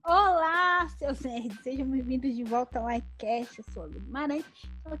meus nerds, sejam bem-vindos de volta ao Uaicast, eu sou a Lu Guimarães,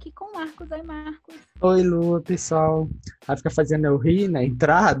 estou aqui com o Marcos. Oi, Marcos. Oi, Lu, pessoal. Aí fica fazendo eu rir na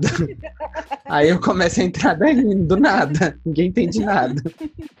entrada, aí eu começo a entrada rindo, do nada, ninguém entende nada,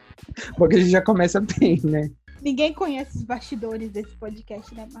 porque a gente já começa bem, né? Ninguém conhece os bastidores desse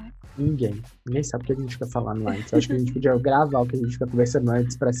podcast, né, Marcos? Ninguém sabe o que a gente fica falando antes. Eu acho que a gente podia gravar o que a gente fica conversando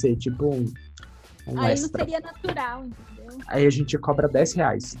antes pra ser tipo um Aí extra. não seria natural, entendeu? Aí a gente cobra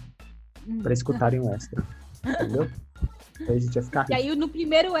R$10 pra escutarem o extra, entendeu? Aí a gente ia ficar E rico. aí no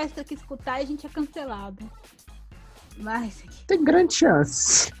primeiro extra que escutar, a gente é cancelado. Mas Tem grande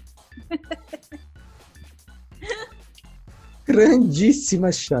chance.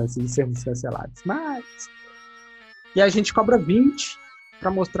 Grandíssimas chances de sermos cancelados. Mas... E a gente cobra 20 pra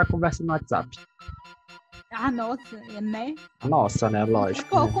mostrar a conversa no WhatsApp. nossa, né? Nossa, né? Lógico.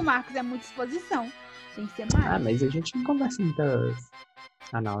 É pouco, Né? Marcos, é muita exposição. Tem que ser mais. Mas a gente não conversa muitas...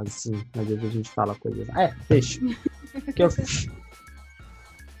 não, assim, às vezes a gente fala coisas... deixa. Que eu...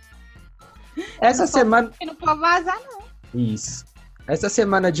 Essa semana... Não pode vazar, não. Isso. Essa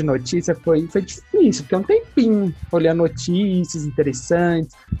semana de notícia foi difícil, porque é um tempinho olhando notícias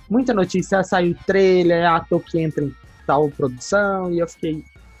interessantes. Muita notícia, saiu trailer, ator que entra em tal produção, e eu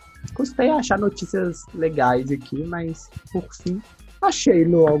custei a achar notícias legais aqui, mas por fim, achei,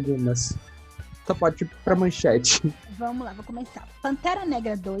 Lu, algumas. Então pode ir pra manchete. Vamos lá, vou começar. Pantera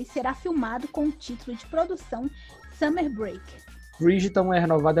Negra 2 será filmado com o título de produção Summer Break. Bridgerton é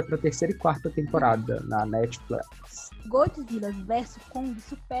renovada para a terceira e quarta temporada na Netflix. Godzilla vs Kong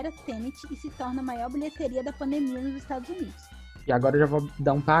supera Tenet e se torna a maior bilheteria da pandemia nos Estados Unidos. E agora eu já vou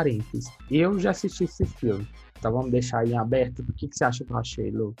dar um parênteses. Eu já assisti esse filme, então vamos deixar aí em aberto. O que você acha que eu achei,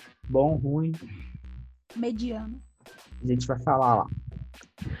 Lu? Bom, ruim? Mediano. A gente vai falar lá.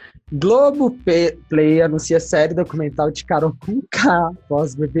 Globoplay anuncia série documental de Karol Conká,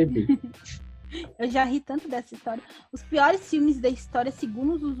 pós-BBB. Eu já ri tanto dessa história. Os piores filmes da história,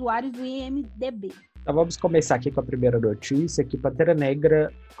 segundo os usuários do IMDb. Então vamos começar aqui com a primeira notícia, que Pantera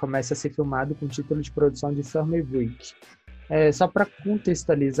Negra começa a ser filmado com o título de produção de Summer Break. Só para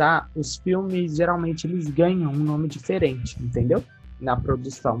contextualizar, os filmes geralmente eles ganham um nome diferente, entendeu? Na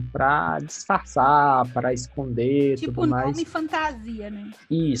produção, para disfarçar, para esconder, tipo tudo mais. Tipo nome fantasia, né?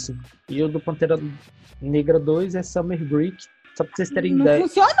 Isso. E o do Pantera Negra 2 é Summer Break. Só pra vocês terem ideia. Não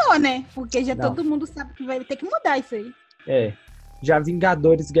funcionou, né? Porque já Não. todo mundo sabe que vai ter que mudar isso aí. Já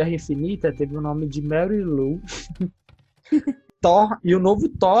Vingadores Guerra Infinita teve o nome de Mary Lou. Thor, e o novo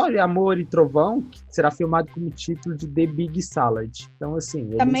Thor, Amor e Trovão, que será filmado como título de The Big Salad. Então, assim...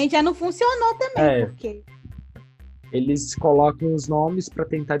 Também já não funcionou também, porque... Eles colocam os nomes pra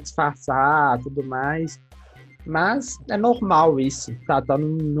tentar disfarçar, tudo mais. Mas é normal isso, tá?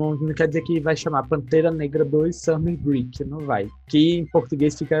 Não quer dizer que vai chamar Pantera Negra 2 Summer Break, não vai. Que em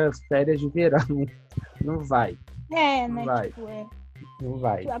português fica férias de verão, não vai. Né? Vai. Tipo, Não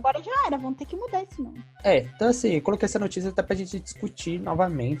vai. Agora já era, vão ter que mudar esse nome. Então assim, eu coloquei essa notícia até pra gente discutir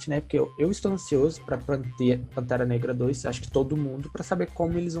novamente, né? Porque eu estou ansioso pra Pantera Negra 2, acho que todo mundo, pra saber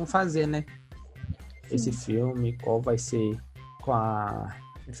como eles vão fazer, né? Sim. Esse filme, qual vai ser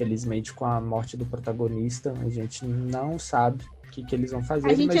infelizmente, com a morte do protagonista, a gente não sabe o que eles vão fazer.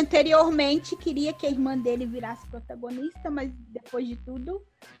 A gente anteriormente queria que a irmã dele virasse protagonista, mas depois de tudo,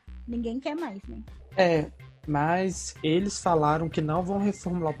 ninguém quer mais, né? Mas eles falaram que não vão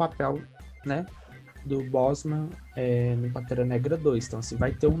reformular o papel, né, do Bosman no Pantera Negra 2. Então, assim,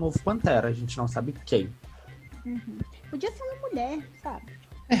 vai ter um novo Pantera, a gente não sabe quem. Uhum. Podia ser uma mulher, sabe?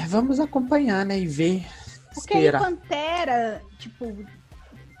 Vamos acompanhar, né, e ver. Porque aí Pantera, tipo...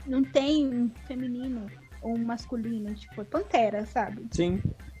 Não tem um feminino ou um masculino, tipo, Pantera, sabe? Sim.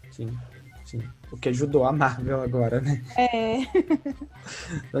 O que ajudou a Marvel agora, né?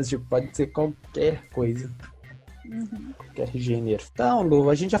 Mas, tipo, pode ser qualquer coisa. Uhum. Qualquer gênero. Então,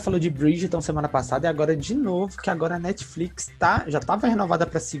 Lu, a gente já falou de Bridgerton semana passada e agora de novo, que agora a Netflix já estava renovada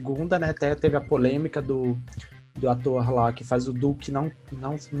pra segunda, né? Até teve a polêmica do ator lá que faz o Duke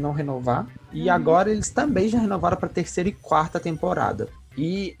não renovar. E agora eles também já renovaram pra terceira e quarta temporada.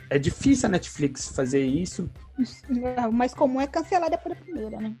 E é difícil a Netflix fazer isso. O mais comum é cancelar depois da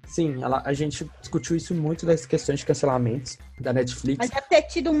primeira, né? Sim, a gente discutiu isso muito das questões de cancelamentos da Netflix. Mas deve ter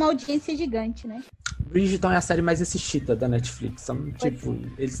tido uma audiência gigante, né? Bridgerton é a série mais assistida da Netflix.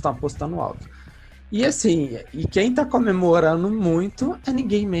 Eles estão apostando alto. E assim, quem tá comemorando muito é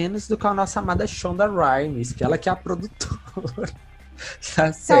ninguém menos do que a nossa amada Shonda Rhimes, que ela que é a produtora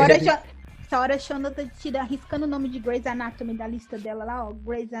da série. Essa hora a Shonda tá arriscando o nome de Grey's Anatomy da lista dela lá, ó.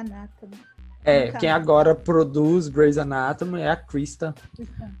 Grey's Anatomy. Quem agora produz Grey's Anatomy é a Krista.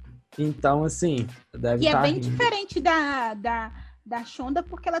 Então, assim, deve estar bem diferente da da Shonda,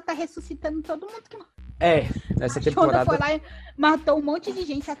 porque ela tá ressuscitando todo mundo que nessa a temporada. Shonda foi lá e matou um monte de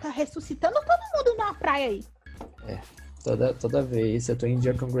gente, ela tá ressuscitando todo mundo numa praia aí. Toda vez eu tô em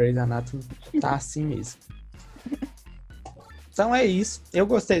dia com Grey's Anatomy, tá assim mesmo. Então é isso. Eu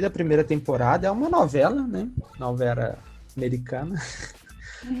gostei da primeira temporada. É uma novela, né? Novela americana.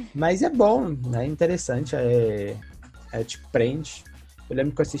 Mas é bom, né? Interessante. Te prende. Eu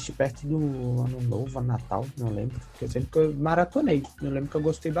lembro que eu assisti perto do Ano Novo, Natal, não lembro. Porque eu sempre que eu maratonei. Eu lembro que eu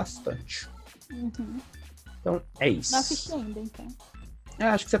gostei bastante. Então é isso. Não assisti ainda, então.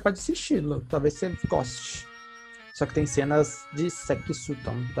 Acho que você pode assistir, Lu. Talvez você goste. Só que tem cenas de sexo,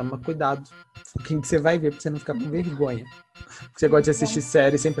 então toma cuidado com quem que você vai ver pra você não ficar com vergonha. Você gosta de assistir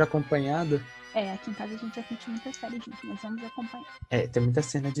série sempre acompanhada? Aqui em casa a gente assiste muita série, gente, mas vamos acompanhar. Tem muita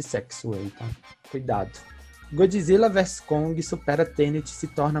cena de sexo aí, então cuidado. Godzilla vs Kong supera Tenet e se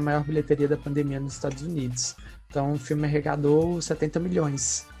torna a maior bilheteria da pandemia nos Estados Unidos. Então o filme arrecadou 70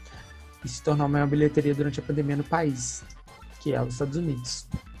 milhões e se tornou a maior bilheteria durante a pandemia no país, que é os Estados Unidos.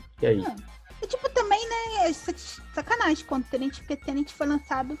 E aí? Também, né, sacanagem quando Tenet foi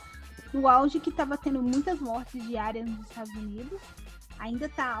lançado no auge que tava tendo muitas mortes diárias nos Estados Unidos. Ainda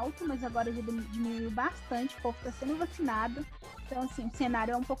tá alto, mas agora já diminuiu bastante, o povo tá sendo vacinado. Então, assim, o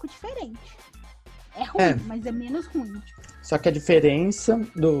cenário é um pouco diferente. É ruim, mas é menos ruim. Só que a diferença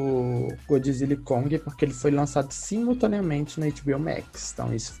do Godzilla e Kong é porque ele foi lançado simultaneamente na HBO Max.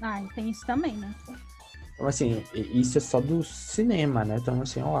 Então, isso... tem isso também, né? Então, assim, isso é só do cinema, né? Então,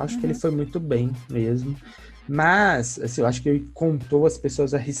 assim, eu acho que ele foi muito bem mesmo. Mas, assim, eu acho que ele contou as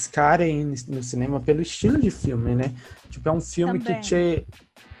pessoas arriscarem no cinema pelo estilo de filme, né? Tipo, é um filme também. que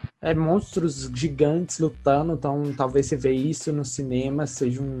monstros gigantes lutando, então talvez você ver isso no cinema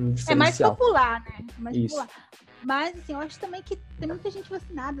seja um diferencial. É mais popular, né? Isso. Popular. Mas, assim, eu acho também que tem muita gente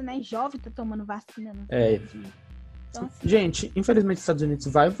vacinada, né? Jovem tá tomando vacina. Então, assim... Gente, infelizmente os Estados Unidos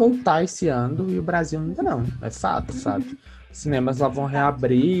vai voltar esse ano e o Brasil ainda não. É fato, sabe? Os cinemas lá vão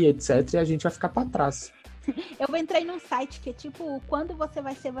reabrir, etc. E a gente vai ficar pra trás. Eu entrei num site que é tipo, quando você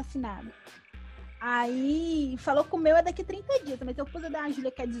vai ser vacinado? Aí falou que o meu é daqui 30 dias, mas eu pus a da Júlia,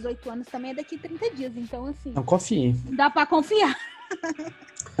 que é 18 anos, também é daqui 30 dias. Então, assim... Não confie. Dá pra confiar.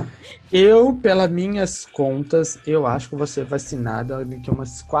 Eu, pelas minhas contas, eu acho que vou ser vacinada daqui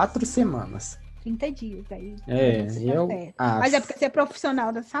umas 4 semanas. 30 dias, aí. Eu acho. Mas é porque você é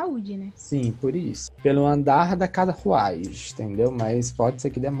profissional da saúde, né? Sim, por isso. Pelo andar da carruagem, entendeu? Mas pode ser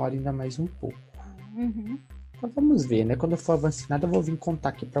que demore ainda mais um pouco. Então vamos ver, né? Quando eu for vacinado, eu vou vir contar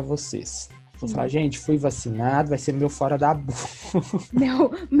aqui pra vocês. Vou falar, gente, fui vacinado, vai ser meu fora da bolha.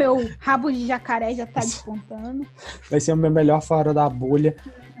 Meu rabo de jacaré já tá despontando. Vai ser o meu melhor fora da bolha.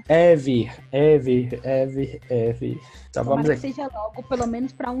 Ever. Então vamos que seja logo, pelo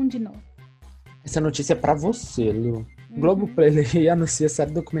menos pra um de nós. Essa notícia é pra você, Lu. Globoplay anuncia a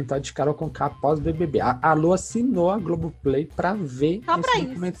série documental de Karol Conká pós-BBB. A Lu assinou a Globoplay pra ver esse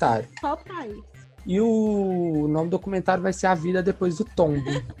documentário. Só pra isso. E o nome do documentário vai ser A Vida Depois do Tombo.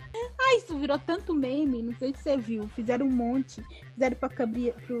 Isso virou tanto meme, não sei se você viu. Fizeram um monte. Fizeram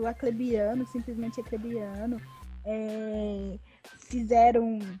pro Aclebiano, simplesmente Aclebiano.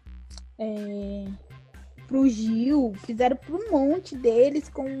 Fizeram pro Gil. Fizeram pro um monte deles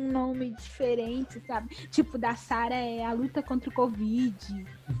com um nome diferente, sabe? Tipo, da Sara é a luta contra o Covid.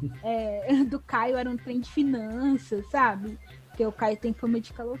 Do Caio era um trem de finanças, sabe? Porque o Caio tem fama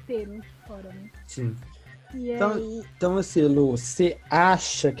de caloteiro fora, né? Sim. Então, assim, Lu, você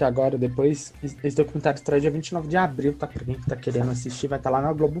acha que agora, depois, esse documentário estreia dia 29 de abril, tá? Pra quem que tá querendo assistir, vai estar lá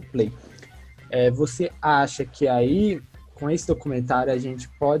na Globoplay. Você acha que aí, com esse documentário, a gente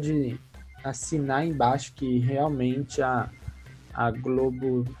pode assinar embaixo que realmente a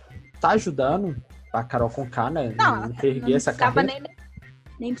Globo tá ajudando a Karol Conká, né? Não reerguer essa carreira?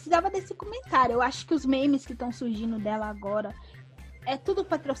 Nem precisava desse comentário. Eu acho que os memes que estão surgindo dela agora é tudo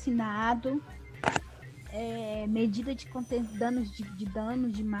patrocinado. Medida de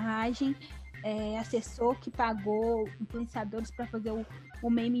danos de imagem, assessor que pagou influenciadores para fazer o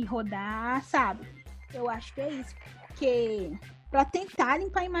meme rodar, sabe? Eu acho que é isso, porque para tentar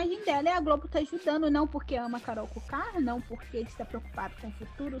limpar a imagem dela, a Globo tá ajudando, não porque ama a Karol Conká, não porque está preocupado com o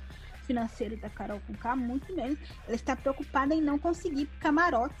futuro financeiro da Karol Conká, muito menos. Ela está preocupada em não conseguir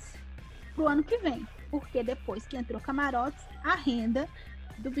camarotes pro ano que vem, porque depois que entrou camarotes, a renda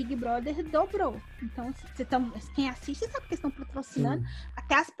do Big Brother dobrou. Então, quem assiste sabe que estão patrocinando. Sim.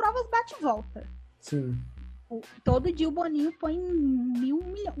 Até as provas bate e volta. Sim. Todo dia o Boninho põe 1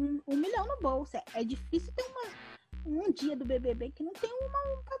 milhão no bolso. É difícil ter um dia do BBB que não tem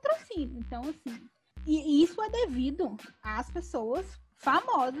um patrocínio. Então, assim... E isso é devido às pessoas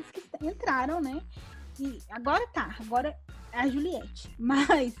famosas que entraram, né? E agora é a Juliette.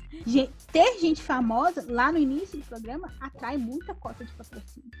 Mas ter gente famosa lá no início do programa atrai muita cota de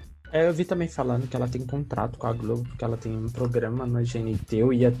patrocínio. Eu vi também falando que ela tem contrato com a Globo, porque ela tem um programa no GNT,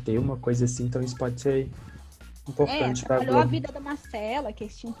 eu ia ter uma coisa assim, então isso pode ser importante pra trabalhou a Globo. vida da Marcela, que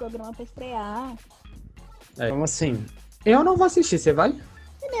eles tinham um programa pra estrear. Então assim, eu não vou assistir, você vai?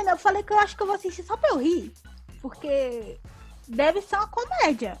 Menina, eu falei que eu acho que eu vou assistir só pra eu rir. Porque deve ser uma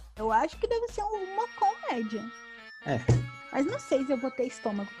comédia. Eu acho que deve ser uma comédia. Mas não sei se eu vou ter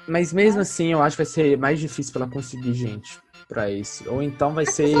estômago. Mas mesmo assim, eu acho que vai ser mais difícil pra ela conseguir gente pra esse. Ou então vai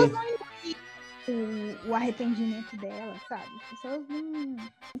As ser... pessoas não engolir o arrependimento dela, sabe? As pessoas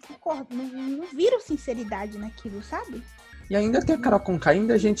não viram sinceridade naquilo, sabe? E ainda tem a Karol Conká,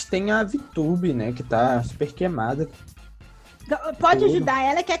 ainda a gente tem a VTube, né? Que tá super queimada. Pode ajudar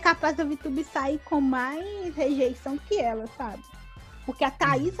ela, que é capaz da VTube sair com mais rejeição que ela, sabe? Porque a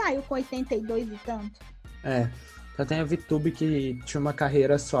Thaís saiu com 82 e tanto. Só tem a VTube que tinha uma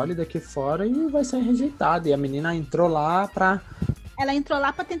carreira sólida aqui fora e vai ser rejeitada. E a menina entrou lá pra... Ela entrou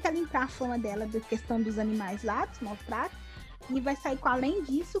lá pra tentar limpar a fama dela da questão dos animais lá, dos maltratos. E vai sair, além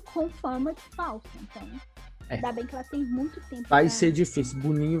disso, com fama de falsa. Então, ainda bem que ela tem muito tempo. Vai ser difícil.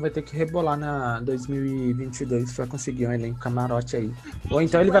 Boninho vai ter que rebolar na 2022 pra conseguir um elenco camarote aí. Ou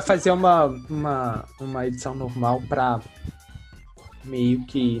então ele vai fazer uma edição normal pra meio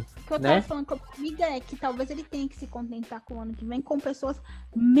que... O que eu tava falando com a amiga é que talvez ele tenha que se contentar com o ano que vem com pessoas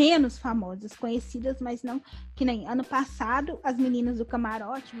menos famosas, conhecidas, mas não... Que nem ano passado, as meninas do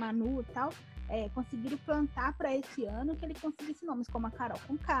camarote, Manu e tal... conseguiram plantar para esse ano que ele conseguisse nomes como a Karol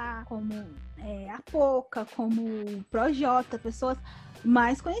Conká, como a Poca, como o Projota, pessoas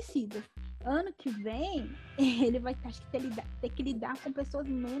mais conhecidas. Ano que vem, ele vai ter que lidar com pessoas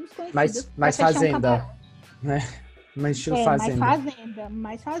menos conhecidas. Mais Fazenda, né? Mais estilo Fazenda.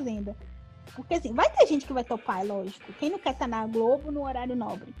 Mais Fazenda. Porque assim, vai ter gente que vai topar, é lógico. Quem não quer estar na Globo no horário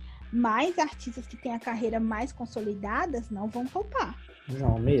nobre? Mas artistas que têm a carreira mais consolidadas não vão topar.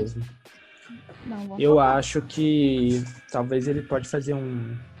 Não mesmo. Eu acho que talvez ele pode fazer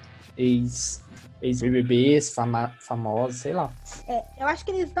um ex-BBBs famosos, sei lá. Eu acho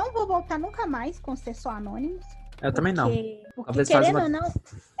que eles não vão voltar nunca mais com ser só anônimos. Eu também não. Porque querendo ou não,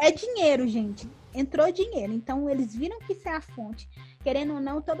 é dinheiro, gente. Entrou dinheiro. Então eles viram que isso é a fonte. Querendo ou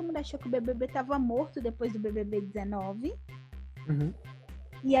não, todo mundo achou que o BBB estava morto depois do BBB 19. Uhum.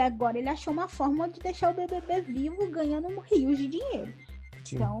 E agora ele achou uma forma de deixar o BBB vivo, ganhando rios de dinheiro.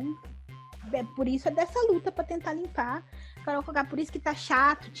 Sim. Então... por isso é dessa luta pra tentar limpar. Karol Conká, por isso que tá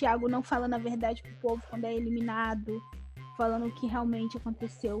chato o Thiago não falando a verdade pro povo quando é eliminado, falando o que realmente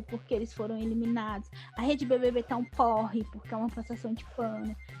aconteceu, porque eles foram eliminados. A rede BBB tá um porre, porque é uma passação de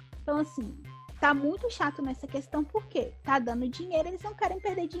pano. Então, assim, tá muito chato nessa questão, porque tá dando dinheiro, eles não querem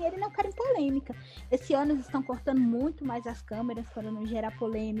perder dinheiro e não querem polêmica. Esse ano eles estão cortando muito mais as câmeras para não gerar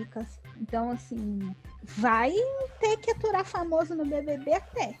polêmicas. Então, assim, vai ter que aturar famoso no BBB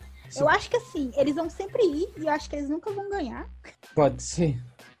até. Sim. Eu acho que assim, eles vão sempre ir e eu acho que eles nunca vão ganhar. Pode ser.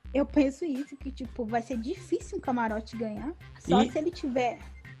 Eu penso isso, que tipo, vai ser difícil um camarote ganhar. Só se ele tiver...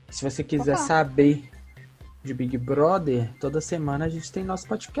 Se você quiser saber de Big Brother, toda semana a gente tem nosso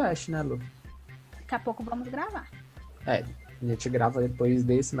podcast, né, Lu? Daqui a pouco vamos gravar. A gente grava depois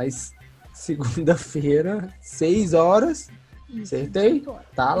desse, mas segunda-feira, 6 horas, acertei?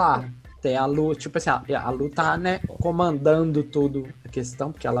 Tá lá. Tem a Lu, tipo assim, a Lu tá, né, comandando tudo a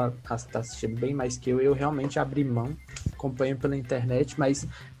questão, porque ela tá assistindo bem mais que eu realmente abri mão, acompanho pela internet, mas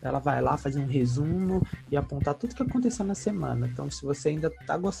ela vai lá fazer um resumo e apontar tudo que aconteceu na semana. Então, se você ainda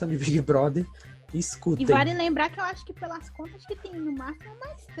tá gostando de Big Brother, escutem. E vale lembrar que eu acho que pelas contas que tem no máximo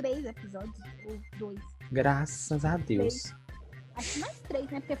mais 3 episódios, ou 2. Graças a Deus. 3. Acho que mais 3,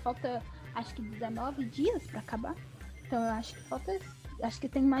 né, porque falta, acho que 19 dias pra acabar. Então, eu acho que falta... Acho que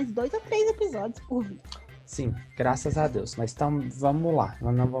tem mais 2 ou 3 episódios por vir. Sim, graças a Deus. Mas então, vamos lá.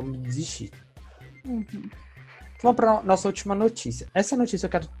 Nós não vamos desistir. Uhum. Vamos para nossa última notícia. Essa notícia eu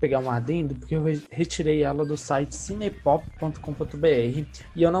quero pegar um adendo, porque eu retirei ela do site cinepop.com.br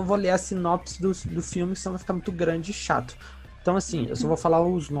e eu não vou ler a sinopse do filme, senão vai ficar muito grande e chato. Então, assim, eu só vou falar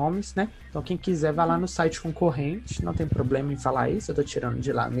os nomes, né? Então, quem quiser vai lá no site concorrente. Não tem problema em falar isso, eu tô tirando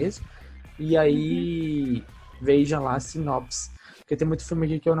de lá mesmo. E aí, veja lá a sinopse. Porque tem muito filme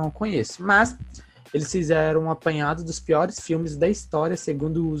aqui que eu não conheço. Mas eles fizeram um apanhado dos piores filmes da história,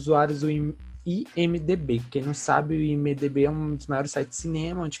 segundo usuários do IMDb. Quem não sabe, o IMDb é um dos maiores sites de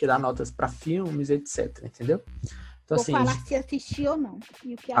cinema, onde dá notas para filmes, etc. Entendeu? Então, vou assim, falar se assisti ou não.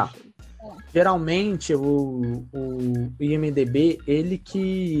 E o que achei. Geralmente, o IMDb, ele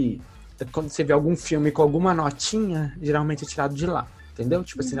que... Quando você vê algum filme com alguma notinha, geralmente é tirado de lá. Entendeu?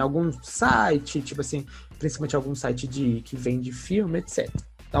 Tipo assim, algum site, tipo assim, principalmente algum site que vende filme, etc.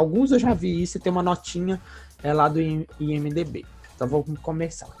 Alguns eu já vi isso e tem uma notinha lá do IMDb. Então vamos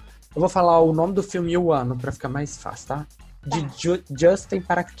começar. Eu vou falar o nome do filme e o ano pra ficar mais fácil, tá? De Justin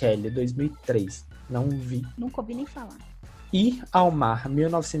para Kelly, 2003. Não vi. Nunca ouvi nem falar. Ir ao Mar,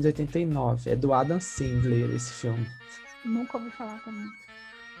 1989. É do Adam Sandler, esse filme. Nunca ouvi falar também.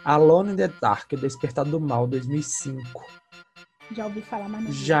 Alone in the Dark, Despertar do Mal, 2005. Já ouvi falar, mas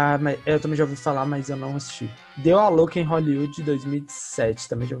não vi. Eu também já ouvi falar, mas eu não assisti. Deu a Louca em Hollywood, 2007.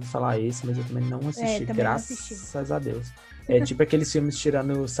 Também já ouvi falar esse, mas eu também não assisti, graças a Deus. É tipo aqueles filmes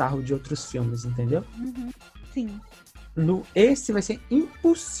tirando sarro de outros filmes, entendeu? Sim. Esse vai ser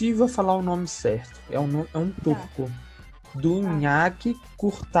impossível falar o nome certo. É um turco. Dunyak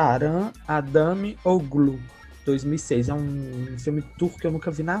Kurtaran Adami Oglu, 2006. É um filme turco que eu nunca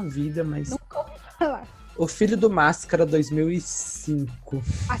vi na vida, mas... Nunca ouvi falar. O Filho do Máscara, 2005.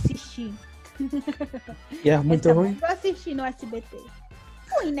 Assisti. E é muito ruim? Eu assisti no SBT.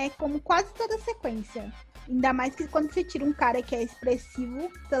 Ruim, né? Como quase toda sequência. Ainda mais que quando você tira um cara que é expressivo,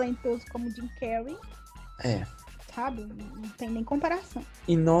 talentoso como Jim Carrey. Sabe? Não tem nem comparação.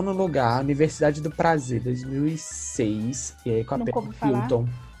 Em nono lugar, Universidade do Prazer, 2006. E aí com a Paris Hilton.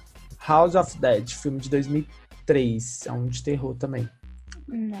 House of Dead, filme de 2003. É um de terror também.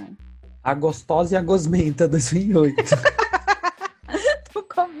 Não. A Gostosa e a Gosmenta, 2008.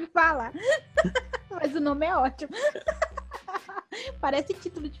 Nunca ouvi falar. Mas o nome é ótimo. Parece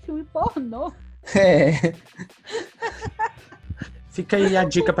título de filme pornô. Fica aí a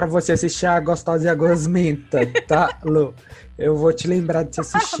dica pra você assistir a Gostosa e a Gosmenta, tá, Lu? Eu vou te lembrar de você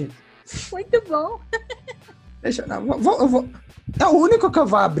assistir. Muito bom. Deixa eu vou. É o único que eu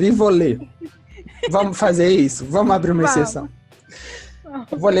vou abrir e vou ler. Vamos fazer isso? Vamos abrir uma exceção.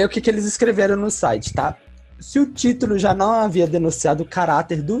 Eu vou ler o que eles escreveram no site, tá? Se o título já não havia denunciado o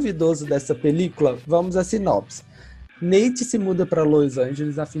caráter duvidoso dessa película, vamos à sinopse. Nate se muda para Los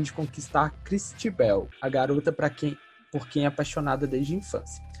Angeles a fim de conquistar Christy Bell, a garota por quem é apaixonada desde a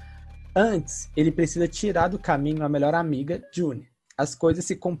infância. Antes, ele precisa tirar do caminho a melhor amiga, June. As coisas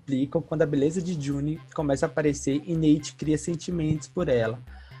se complicam quando a beleza de June começa a aparecer e Nate cria sentimentos por ela.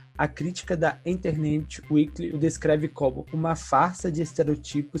 A crítica da Internet Weekly o descreve como uma farsa de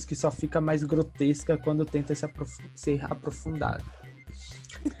estereotipos que só fica mais grotesca quando tenta ser aprofundada.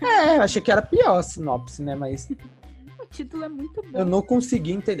 Eu achei que era pior a sinopse, né? Mas... O título é muito bom. Eu não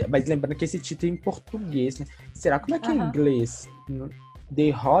consegui entender. Mas lembrando que esse título é em português, né? Será como é que é em inglês?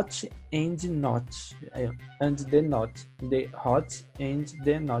 The Hot and Not. And the Not. The Hot and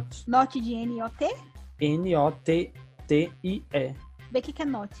the Not. Not de N-O-T? N-O-T-T-I-E. Vê o que é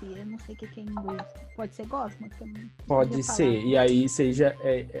not, eu não sei o que é em inglês. Pode ser gosma também. Pode ser, e aí seja...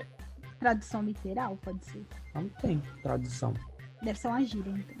 Tradução literal, pode ser. Não tem tradução. Deve ser uma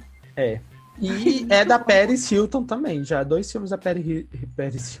gíria, então. E é da Paris Hilton também, já 2 filmes da Paris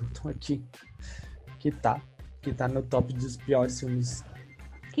Hilton aqui. Que tá no top dos piores filmes.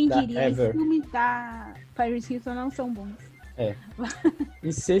 Quem diria, os filmes da Paris Hilton não são bons.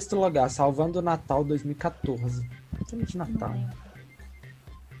 Em sexto lugar, Salvando o Natal, 2014. Filme de Natal.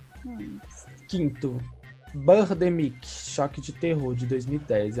 Quinto, Birdemic, Choque de Terror, de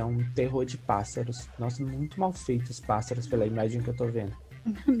 2010. É um terror de pássaros. Nossa, muito mal feito os pássaros pela imagem que eu tô vendo.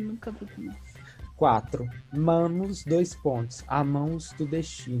 Nunca vi também. 4. Manos, 2 pontos. A Mãos do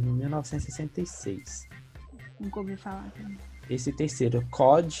Destino, 1966. Nunca ouvi falar também. Esse terceiro,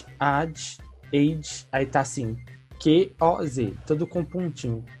 COD, Age, aí tá assim, Q-O-Z, tudo com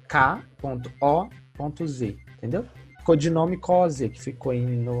pontinho. K.O.Z, entendeu? Codinome COZ, que ficou aí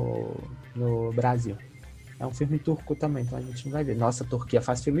no Brasil. É um filme turco também, então a gente não vai ver. Nossa, a Turquia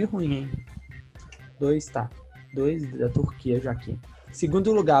faz filme ruim, hein? 2 da Turquia já aqui.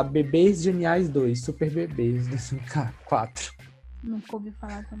 Segundo lugar, Bebês Geniais 2, Super Bebês, 2004. Nunca ouvi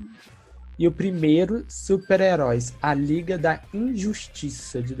falar também. E o primeiro, Super-Heróis, A Liga da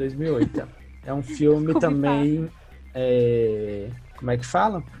Injustiça, de 2008. É um filme também... como é que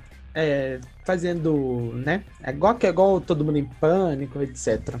fala? Fazendo, né? É igual Todo Mundo em Pânico,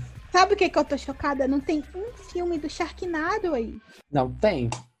 etc. Sabe o que eu tô chocada? Não tem um filme do Sharknado aí. Não tem.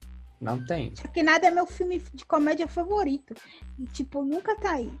 Sharknado é meu filme de comédia favorito. E, tipo, nunca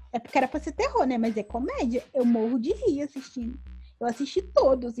tá aí. É porque era pra ser terror, né? Mas é comédia. Eu morro de rir assistindo. Eu assisti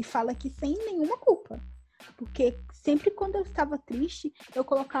todos e falo aqui sem nenhuma culpa. Porque sempre quando eu estava triste, eu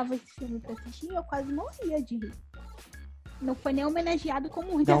colocava esse filme pra assistir e eu quase morria de rir. Não foi nem homenageado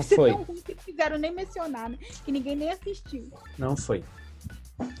como ruim. Não foi. Tão ruim que fizeram nem mencionar, né? Que ninguém nem assistiu. Não foi.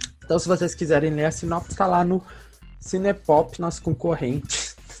 Então, se vocês quiserem ler a sinopse, tá lá no Cinepop, nosso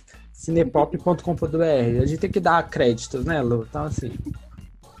concorrente. cinepop.com.br. A gente tem que dar créditos, né, Lu? Então, assim,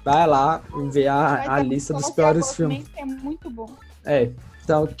 vai lá e ver a lista dos piores filmes. É muito bom.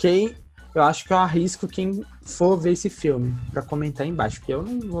 Então, eu acho que eu arrisco quem for ver esse filme pra comentar aí embaixo, porque eu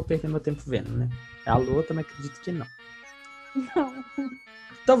não vou perder meu tempo vendo, né? A Lu, eu também acredito que não. Não.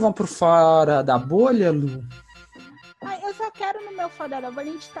 Então vamos pro Fora da Bolha, Lu? Eu só quero no meu Fora da Bolha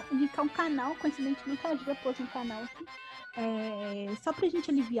a gente indicar um canal, coincidentemente a gente vai pôr um canal aqui. Só pra gente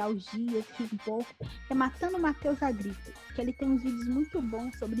aliviar os dias aqui um pouco, é Matando Matheus Agrippa, que ele tem uns vídeos muito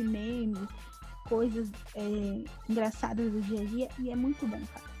bons sobre memes, coisas engraçadas do dia a dia, e é muito bom,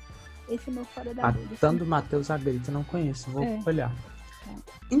 cara. Esse é o meu Fora da Bolha. Matando Matheus Agrippa, não conheço, vou olhar.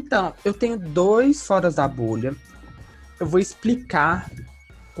 Então, eu tenho 2 Foras da Bolha. Eu vou explicar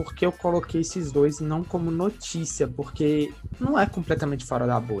porque eu coloquei esses 2 não como notícia, porque não é completamente fora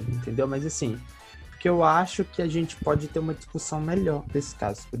da bolha, entendeu? Mas assim, porque eu acho que a gente pode ter uma discussão melhor desse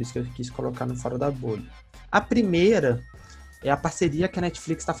caso, por isso que eu quis colocar no Fora da Bolha. A primeira é a parceria que a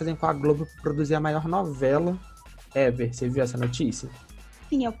Netflix está fazendo com a Globo para produzir a maior novela ever. Você viu essa notícia?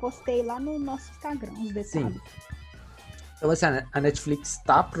 Sim, eu postei lá no nosso Instagram os detalhes. Sim. Então, assim, a Netflix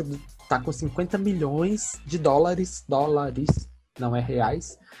tá com 50 milhões de dólares, não é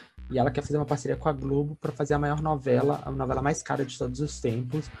reais, e ela quer fazer uma parceria com a Globo para fazer a maior novela, a novela mais cara de todos os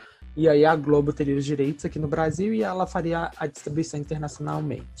tempos. E aí a Globo teria os direitos aqui no Brasil e ela faria a distribuição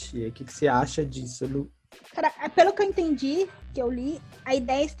internacionalmente. E aí, o que você acha disso, Lu? Cara, pelo que eu entendi, que eu li, a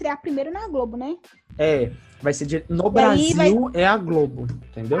ideia é estrear primeiro na Globo, né? Vai ser no Brasil é a Globo,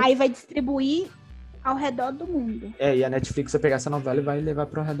 entendeu? Aí vai distribuir ao redor do mundo. E a Netflix vai pegar essa novela e vai levar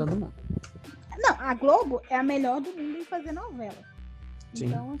para o redor do mundo. Não, a Globo é a melhor do mundo em fazer novela. Sim.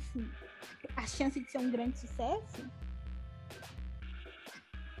 Então, assim, a chance de ser um grande sucesso...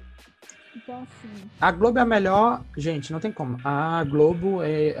 Então, assim... A Globo é a melhor... Gente, não tem como. A Globo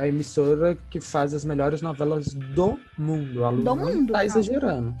é a emissora que faz as melhores novelas do mundo. A Lu não tá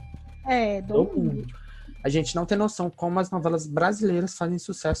exagerando. Do mundo. A gente não tem noção como as novelas brasileiras fazem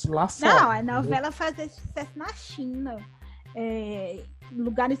sucesso lá fora. Não, a novela faz sucesso na China.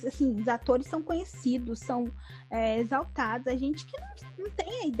 Lugares, assim, os atores são conhecidos, são exaltados. A gente que não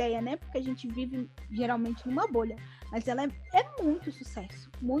tem a ideia, né? Porque a gente vive geralmente numa bolha. Mas ela é muito sucesso,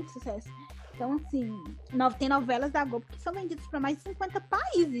 muito sucesso. Então, assim, tem novelas da Globo que são vendidas para mais de 50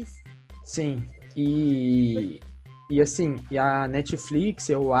 países. Sim, e assim, a Netflix,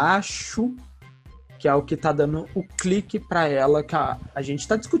 eu acho que é o que tá dando o clique para ela, que a gente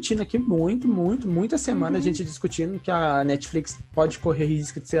tá discutindo aqui muita semana, a gente discutindo que a Netflix pode correr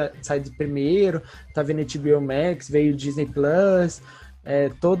risco de sair de primeiro, tá vendo HBO Max, veio o Disney Plus,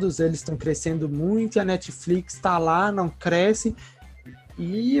 todos eles estão crescendo muito e a Netflix tá lá, não cresce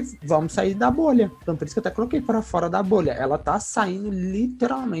e vamos sair da bolha. Então por isso que eu até coloquei para fora da bolha. Ela tá saindo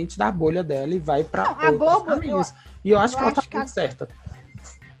literalmente da bolha dela e vai para outros caminhos. E eu acho que ela tá muito certa.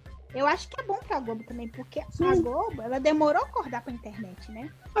 Eu acho que é bom pra Globo também, porque a Globo, ela demorou a acordar pra internet,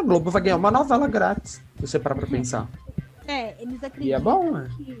 né? A Globo vai ganhar uma novela grátis, se você parar pra pensar. Eles acreditam e é bom, né?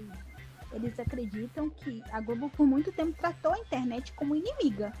 Eles acreditam que a Globo por muito tempo tratou a internet como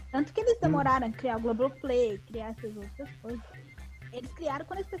inimiga. Tanto que eles demoraram a criar o Globoplay, criar essas outras coisas. Eles criaram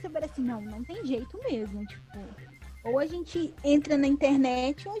quando eles perceberam assim, não tem jeito mesmo. Tipo, ou a gente entra na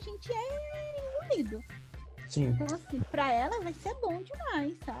internet ou a gente é engolido. Sim. Então, assim, pra ela vai ser bom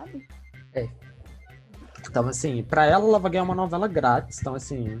demais, sabe? Então, assim, pra ela vai ganhar uma novela grátis. Então,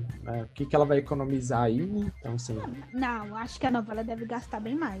 assim, o que ela vai economizar aí? Então, assim... Não, acho que a novela deve gastar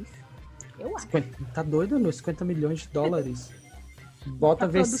bem mais. Eu acho. Tá doido, Lu? 50 milhões de dólares. Bota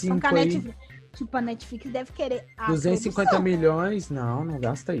V5 aí. Tipo, a Netflix deve querer... 250 milhões? Não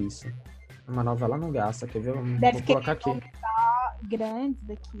gasta isso. Uma novela não gasta, quer ver? Deve vou colocar aqui. Grandes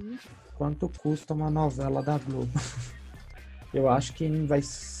daqui. Quanto custa uma novela da Globo? Eu acho que vai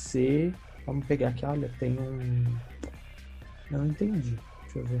ser... Vamos pegar aqui, olha, tem um... Não entendi,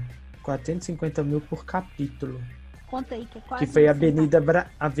 deixa eu ver. 450 mil por capítulo. Conta aí, que é quase... Que foi a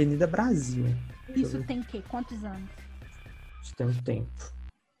Avenida Brasil. Isso tem o quê? Quantos anos? Isso tem um tempo.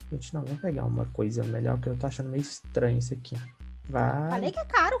 Gente, não, vamos pegar uma coisa melhor, que eu tô achando meio estranho isso aqui. Falei que é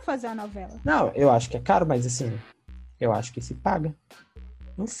caro fazer a novela. Não, eu acho que é caro, mas assim, eu acho que se paga.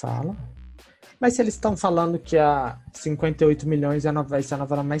 Não fala. Mas se eles estão falando que a 58 milhões vai ser a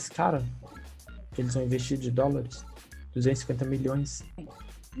novela mais cara, que eles vão investir de dólares, 250 milhões.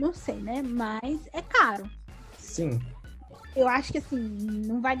 Não sei, né? Mas é caro. Sim. Eu acho que assim,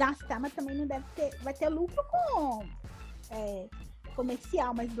 não vai gastar, mas também não deve ter. Vai ter lucro com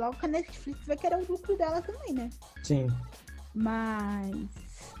comercial, mas logo que a Netflix vai querer o lucro dela também, né? Sim. Mas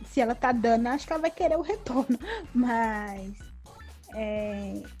se ela tá dando, acho que ela vai querer o retorno. Mas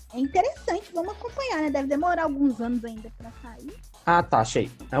É interessante, vamos acompanhar, né? Deve demorar alguns anos ainda pra sair. Ah, tá,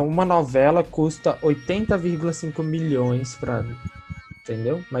 achei. Uma novela custa 80,5 milhões pra...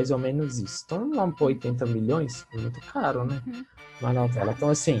 Entendeu? Mais ou menos isso. Então, vamos pôr 80 milhões? É muito caro, né? Uma novela. Então,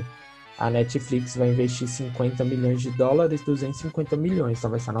 assim, a Netflix vai investir 50 milhões de dólares, 250 milhões.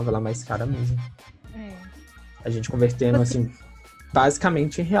 Então, vai ser a novela mais cara mesmo. É. A gente convertendo, assim,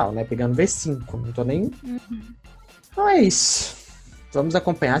 basicamente em real, né? Pegando V5. Não tô nem... Então, é isso. Vamos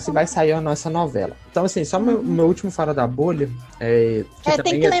acompanhar se vai sair a nossa novela. Então, assim, só meu último fora da bolha...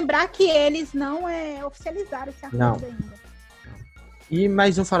 tem que lembrar que eles não oficializaram esse acordo ainda. E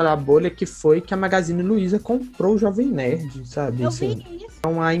mais um fora da bolha que foi que a Magazine Luiza comprou o Jovem Nerd, sabe? Eu Assim, vi isso.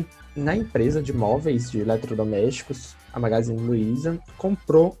 então, na empresa de móveis, de eletrodomésticos, a Magazine Luiza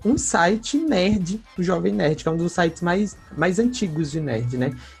comprou um site nerd do Jovem Nerd, que é um dos sites mais antigos de nerd,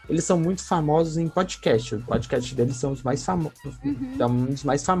 né? Eles são muito famosos em podcast. O podcast deles são os mais famosos, um dos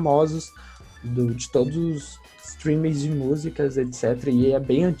mais famosos de todos os streamers de músicas, etc. E é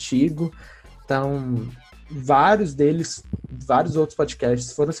bem antigo. Então, vários outros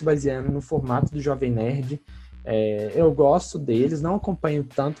podcasts foram se baseando no formato do Jovem Nerd. Eu gosto deles, não acompanho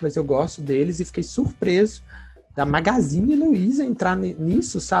tanto, mas eu gosto deles e fiquei surpreso da Magazine Luiza entrar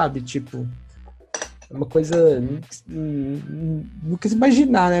nisso, sabe? Tipo, é uma coisa... Nunca se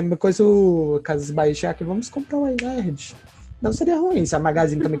imaginar, né? Uma coisa, o Casas Bahia, que vamos comprar o iNerd. Não seria ruim. Se a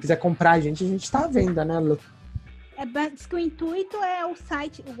Magazine também quiser comprar a gente tá à venda, né, Lu? Diz que o intuito é o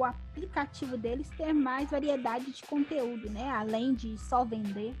site, o aplicativo deles ter mais variedade de conteúdo, né? Além de só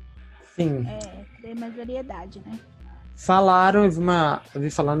vender. Sim. Ter mais variedade, né? Falaram, eu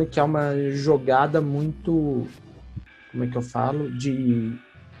vi falando que é uma jogada muito, como é que eu falo, de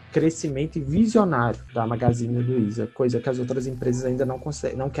crescimento e visionário da Magazine Luiza, coisa que as outras empresas ainda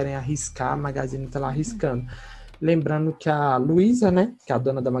não querem arriscar, a Magazine está lá arriscando. Lembrando que a Luiza, né, que é a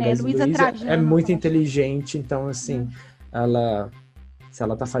dona da Magazine Luiza, é muito inteligente, então, assim, se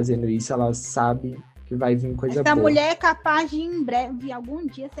ela tá fazendo isso, ela sabe que vai vir coisa boa. Essa mulher é capaz de, em breve, algum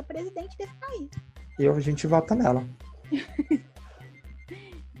dia, ser presidente desse país. E a gente vota nela.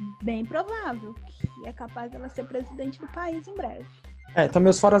 Bem provável que é capaz dela ser presidente do país em breve. Então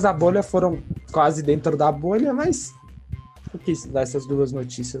meus foras da bolha foram quase dentro da bolha, mas eu quis dar essas duas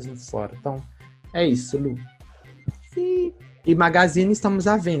notícias no fora. Então, é isso, Lu. Sim. E Magazine estamos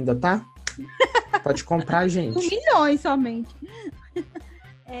à venda, tá? Pode comprar a gente. 1 milhões somente.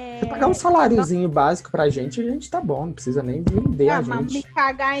 Se pagar um saláriozinho básico pra gente, a gente tá bom. Não precisa nem vender a gente. Mas me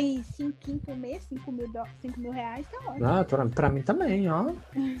pagar em 5 por mês, 5 mil reais, tá ótimo. Pra mim também, ó.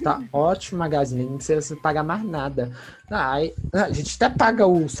 Tá ótimo, Magazine. Não precisa pagar mais nada. A gente até paga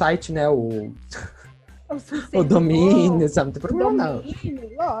o site, né? O domínio, sabe? Não tem problema, não.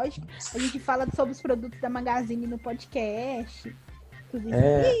 Lógico. A gente fala sobre os produtos da Magazine no podcast. Tudo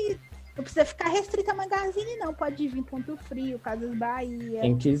isso. Não precisa ficar restrita a Magazine, não. Pode vir Ponto Frio, Casas Bahia.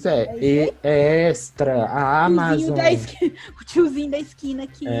 Quem quiser. E Extra, a Amazon. O tiozinho da esquina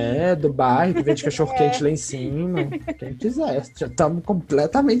aqui. Do bairro, que vende cachorro-quente lá em cima. Quem quiser. Já estamos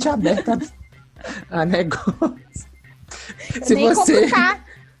completamente abertos a negócio.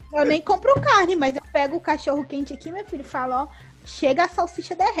 Eu nem compro carne, mas eu pego o cachorro-quente aqui, meu filho, falo, ó, chega a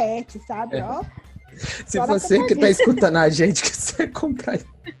salsicha derrete, sabe? Ó. Se você que tá escutando a gente, que você comprar...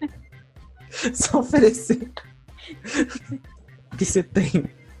 Só oferecer o que você tem.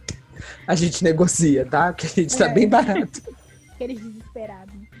 A gente negocia, tá? Porque a gente tá bem barato. Aqueles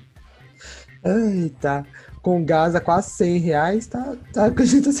desesperados. Tá. Com gás a quase R$100, tá que a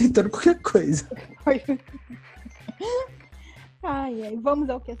gente tá aceitando qualquer coisa. Ai. Vamos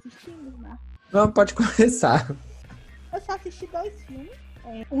ao que assistimos, Marcos? Vamos, pode começar. Eu só assisti 2 filmes.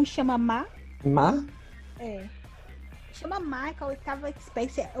 Um chama Má. Má? Chama Má, a oitava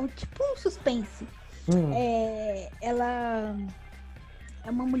espécie. É tipo um suspense. Ela é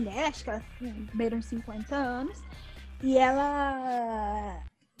uma mulher, acho que ela tem uns 50 anos. E ela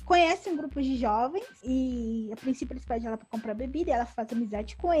conhece um grupo de jovens. E a princípio eles pedem ela pra comprar bebida. E ela faz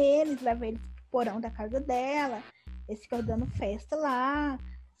amizade com eles, leva eles pro porão da casa dela. Eles ficam dando festa lá.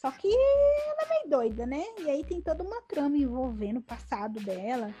 Só que ela é meio doida, né? E aí tem toda uma trama envolvendo o passado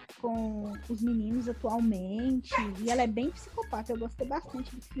dela com os meninos atualmente. E ela é bem psicopata. Eu gostei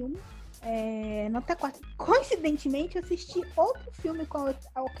bastante do filme. Nota 4. Coincidentemente, eu assisti outro filme com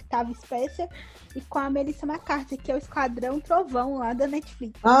a oitava espécie e com a Melissa McCarthy, que é o Esquadrão Trovão, lá da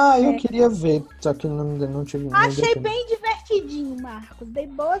Netflix. Eu queria ver, só que não tive... Achei bem divertidinho, Marcos. Dei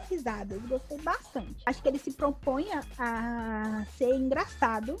boas risadas, gostei bastante. Acho que ele se propõe a ser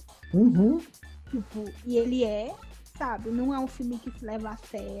engraçado. Tipo, e ele sabe? Não é um filme que se leva a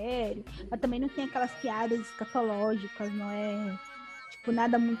sério, mas também não tem aquelas piadas escatológicas, não é... Tipo,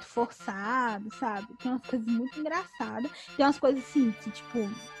 nada muito forçado, sabe? Tem umas coisas muito engraçadas. Tem umas coisas, assim, que, tipo,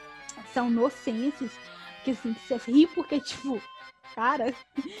 são nonsenses. Que, assim, que você ri porque, tipo, cara...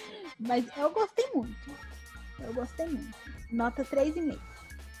 Mas eu gostei muito. Nota 3,5.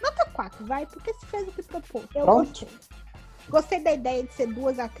 Nota 4, vai, porque se fez o que propôs. Eu Pronto. Gostei da ideia de ser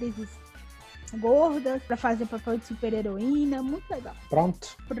duas atrizes gordas pra fazer papel de super-heroína. Muito legal.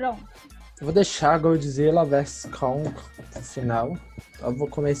 Pronto. Pronto. Eu vou deixar Godzilla vs Kong no final. Eu vou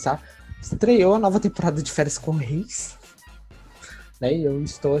começar. Estreou a nova temporada de Férias com Reis. Né? Eu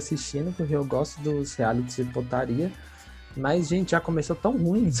estou assistindo porque eu gosto dos realities de putaria. Mas, gente, já começou tão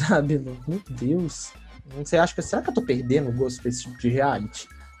ruim, sabe? Meu Deus. Não sei, será que eu tô perdendo o gosto pra esse tipo de reality?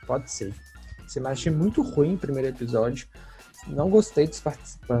 Pode ser. Você me achei muito ruim o primeiro episódio. Não gostei dos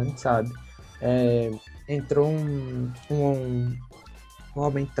participantes, sabe? Entrou um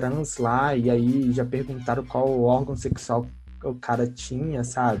homem trans lá, e aí já perguntaram qual órgão sexual o cara tinha,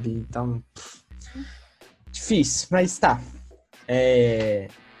 sabe? Então, difícil, mas tá.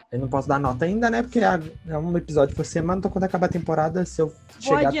 Eu não posso dar nota ainda, né? Porque é um episódio por semana, então quando acabar a temporada, se eu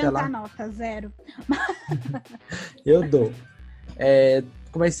chegar até lá... Vou adiantar nota, 0. Eu dou.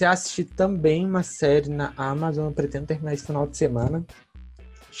 Comecei a assistir também uma série na Amazon, eu pretendo terminar esse final de semana.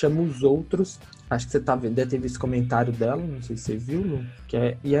 Chama Os Outros. Acho que você deve ter visto comentário dela, não sei se você viu, Lu.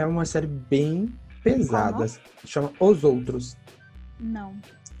 E é uma série bem pesada. Chama Os Outros. Não.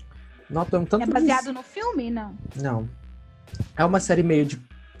 Nota um tanto É baseado no filme? Não. É uma série meio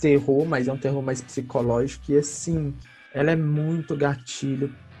de terror, mas é um terror mais psicológico. E assim, ela é muito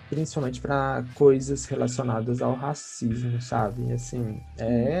gatilho, principalmente para coisas relacionadas ao racismo, sabe?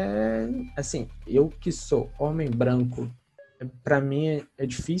 Assim, eu que sou homem branco, para mim é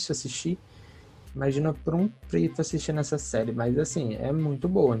difícil assistir. Imagina para um preto assistindo essa série, mas assim, é muito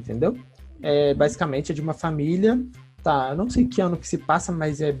boa, entendeu? Basicamente é de uma família, tá? Eu não sei que ano que se passa,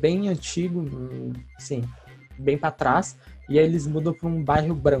 mas é bem antigo, sim, bem para trás. E aí eles mudam para um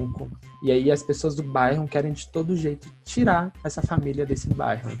bairro branco. E aí as pessoas do bairro querem de todo jeito tirar essa família desse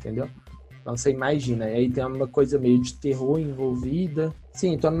bairro, entendeu? Então você imagina. E aí tem uma coisa meio de terror envolvida.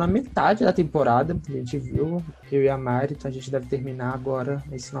 Sim, tô na metade da temporada. A gente viu, eu e a Mari, então a gente deve terminar agora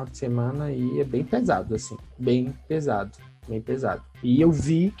nesse final de semana. E é bem pesado, assim. Bem pesado. E eu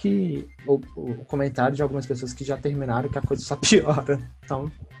vi que o comentário de algumas pessoas que já terminaram, que a coisa só piora. Então...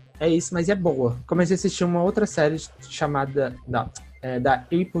 é isso, mas é boa. Comecei a assistir uma outra série chamada da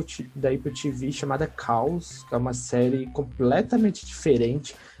Apple TV, chamada Caos, que é uma série completamente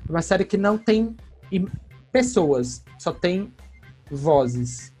diferente. Uma série que não tem pessoas, só tem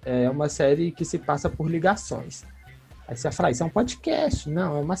vozes. É uma série que se passa por ligações. Aí você vai falar, isso é um podcast?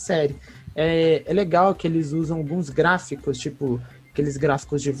 Não, é uma série. É legal que eles usam alguns gráficos, tipo aqueles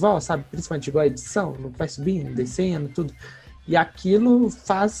gráficos de voz, sabe? Principalmente igual a edição, não vai subindo, descendo, tudo. E aquilo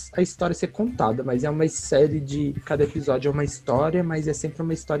faz a história ser contada, mas é uma série de... cada episódio é uma história, mas é sempre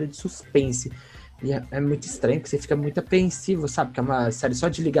uma história de suspense. E é muito estranho, porque você fica muito apreensivo, sabe? Que é uma série só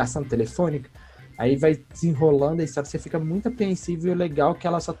de ligação telefônica. Aí vai desenrolando a história, você fica muito apreensivo, e o legal é que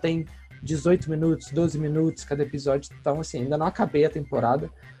ela só tem 18 minutos, 12 minutos cada episódio. Então, assim, ainda não acabei a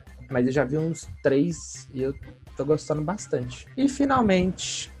temporada, mas eu já vi uns 3 e eu tô gostando bastante. E,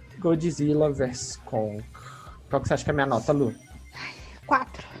 finalmente, Godzilla vs Kong. Qual que você acha que é a minha nota, Lu?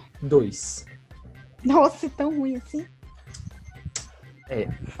 4. 2. Nossa, tão ruim assim?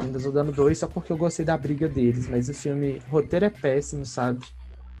 Ainda tô dando 2 só porque eu gostei da briga deles, mas o filme, o roteiro é péssimo, sabe?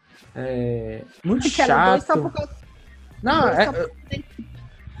 Muito chato. Só porque...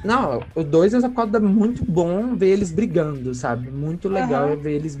 Não, o 2 é só porque é muito bom ver eles brigando, sabe? Muito legal é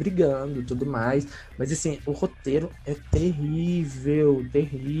ver eles brigando e tudo mais. Mas assim, o roteiro é terrível,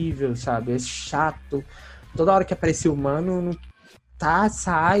 sabe? É chato. Toda hora que aparecia humano,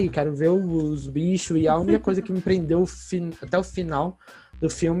 sai, quero ver os bichos. E a única coisa que me prendeu até o final do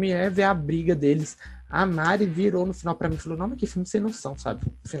filme é ver a briga deles. A Mari virou no final pra mim e falou, não, mas que filme sem noção, sabe?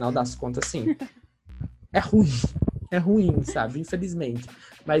 No final das contas, assim, é ruim, sabe? Infelizmente.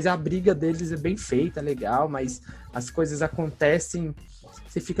 Mas a briga deles é bem feita, legal, mas as coisas acontecem,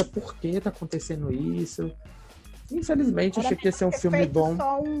 você fica, por que tá acontecendo isso? Infelizmente, achei que ia ser um filme bom.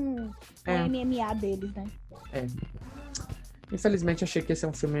 Só um MMA deles, né? Infelizmente, achei que ia ser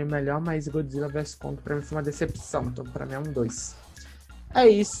um filme melhor, mas Godzilla vs Kong pra mim foi uma decepção. Então, pra mim é um 2. É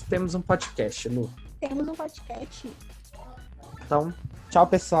isso, temos um podcast, Lu. Temos um podcast. Então, tchau,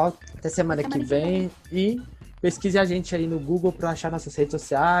 pessoal. Até semana que vem. E pesquise a gente aí no Google pra achar nossas redes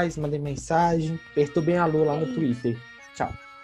sociais, mandem mensagem. Perturbem a Lu lá no Twitter. Tchau.